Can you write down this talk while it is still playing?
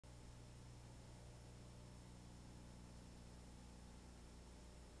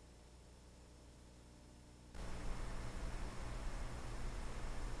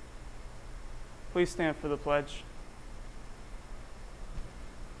Please stand for the pledge.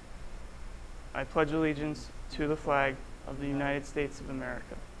 I pledge allegiance to the flag of the United States of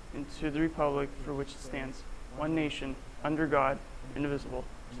America and to the republic for which it stands, one nation, under God, indivisible,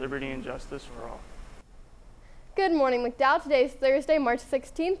 with liberty and justice for all. Good morning, McDowell. Today is Thursday, March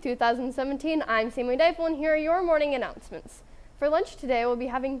 16, 2017. I'm Sammy Deifel, and here are your morning announcements. For lunch today, we'll be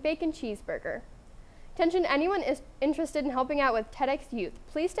having bacon cheeseburger. Attention, anyone is interested in helping out with TEDx Youth,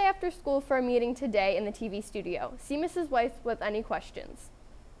 please stay after school for a meeting today in the TV studio. See Mrs. Weiss with any questions.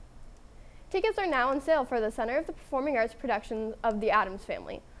 Tickets are now on sale for the Center of the Performing Arts production of The Addams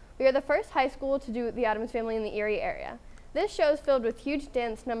Family. We are the first high school to do The Addams Family in the Erie area. This show is filled with huge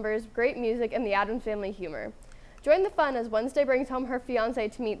dance numbers, great music, and The Addams Family humor. Join the fun as Wednesday brings home her fiancé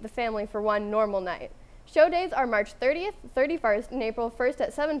to meet the family for one normal night. Show days are March 30th, 31st, and April 1st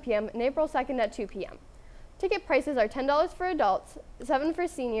at 7 p.m. and April 2nd at 2 p.m. Ticket prices are $10 for adults, $7 for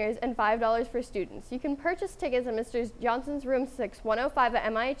seniors, and $5 for students. You can purchase tickets at Mr. Johnson's room 6105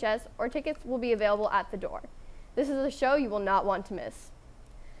 at MIHS, or tickets will be available at the door. This is a show you will not want to miss.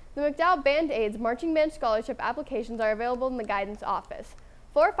 The McDowell Band-Aids Marching Band Scholarship applications are available in the guidance office.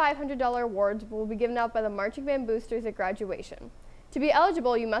 4 $500 awards will be given out by the marching band boosters at graduation. To be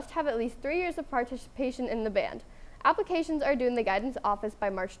eligible, you must have at least 3 years of participation in the band. Applications are due in the guidance office by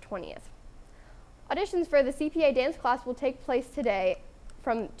March 20th. Auditions for the CPA dance class will take place today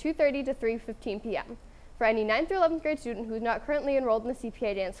from 2:30 to 3:15 p.m. for any 9th through 11th grade student who is not currently enrolled in the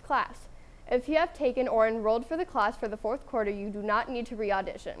CPA dance class. If you have taken or enrolled for the class for the 4th quarter, you do not need to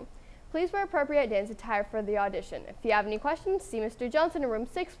re-audition. Please wear appropriate dance attire for the audition. If you have any questions, see Mr. Johnson in room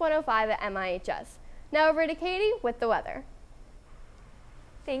 6105 at MIHS. Now over to Katie with the weather.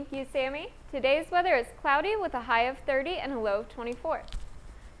 Thank you, Sammy. Today's weather is cloudy with a high of 30 and a low of 24.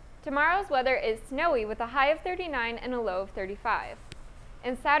 Tomorrow's weather is snowy with a high of 39 and a low of 35.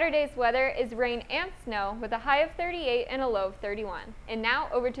 And Saturday's weather is rain and snow with a high of 38 and a low of 31. And now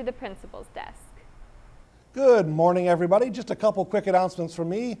over to the principal's desk. Good morning, everybody. Just a couple quick announcements from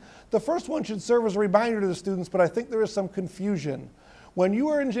me. The first one should serve as a reminder to the students, but I think there is some confusion. When you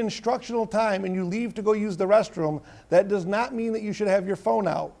are in instructional time and you leave to go use the restroom, that does not mean that you should have your phone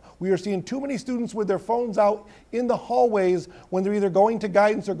out. We are seeing too many students with their phones out in the hallways when they're either going to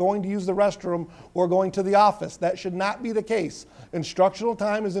guidance or going to use the restroom or going to the office. That should not be the case. Instructional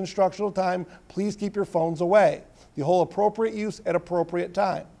time is instructional time. Please keep your phones away. The whole appropriate use at appropriate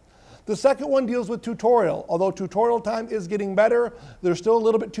time. The second one deals with tutorial. Although tutorial time is getting better, there's still a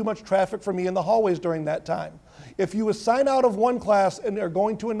little bit too much traffic for me in the hallways during that time. If you assign out of one class and are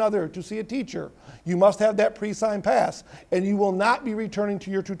going to another to see a teacher, you must have that pre-signed pass, and you will not be returning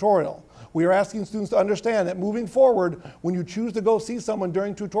to your tutorial. We are asking students to understand that moving forward, when you choose to go see someone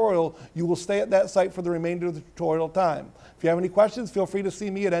during tutorial, you will stay at that site for the remainder of the tutorial time. If you have any questions, feel free to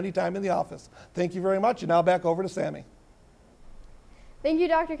see me at any time in the office. Thank you very much, and now back over to Sammy. Thank you,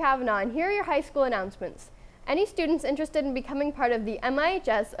 Dr. Kavanaugh, and here are your high school announcements. Any students interested in becoming part of the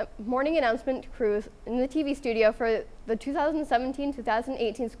MIHS morning announcement crew in the TV studio for the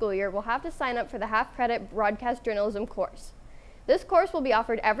 2017-2018 school year will have to sign up for the half-credit broadcast journalism course. This course will be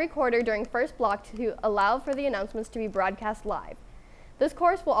offered every quarter during first block to allow for the announcements to be broadcast live. This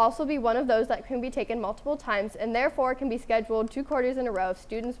course will also be one of those that can be taken multiple times and therefore can be scheduled 2 quarters in a row if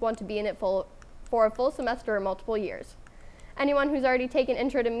students want to be in it for a full semester or multiple years. Anyone who's already taken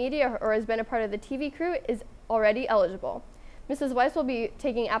Intro to Media or has been a part of the TV crew is already eligible. Mrs. Weiss will be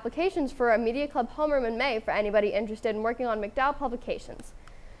taking applications for a Media Club homeroom in May for anybody interested in working on McDowell publications.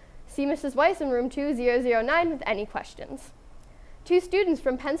 See Mrs. Weiss in room 2009 with any questions. 2 students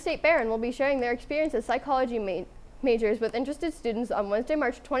from Penn State Barron will be sharing their experience as psychology majors with interested students on Wednesday,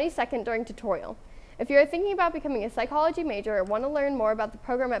 March 22nd during tutorial. If you are thinking about becoming a psychology major or want to learn more about the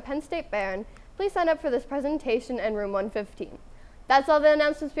program at Penn State Barron, please sign up for this presentation in room 115. That's all the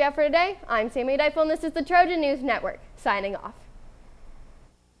announcements we have for today. I'm Sammy Deifel, and this is the Trojan News Network, signing off.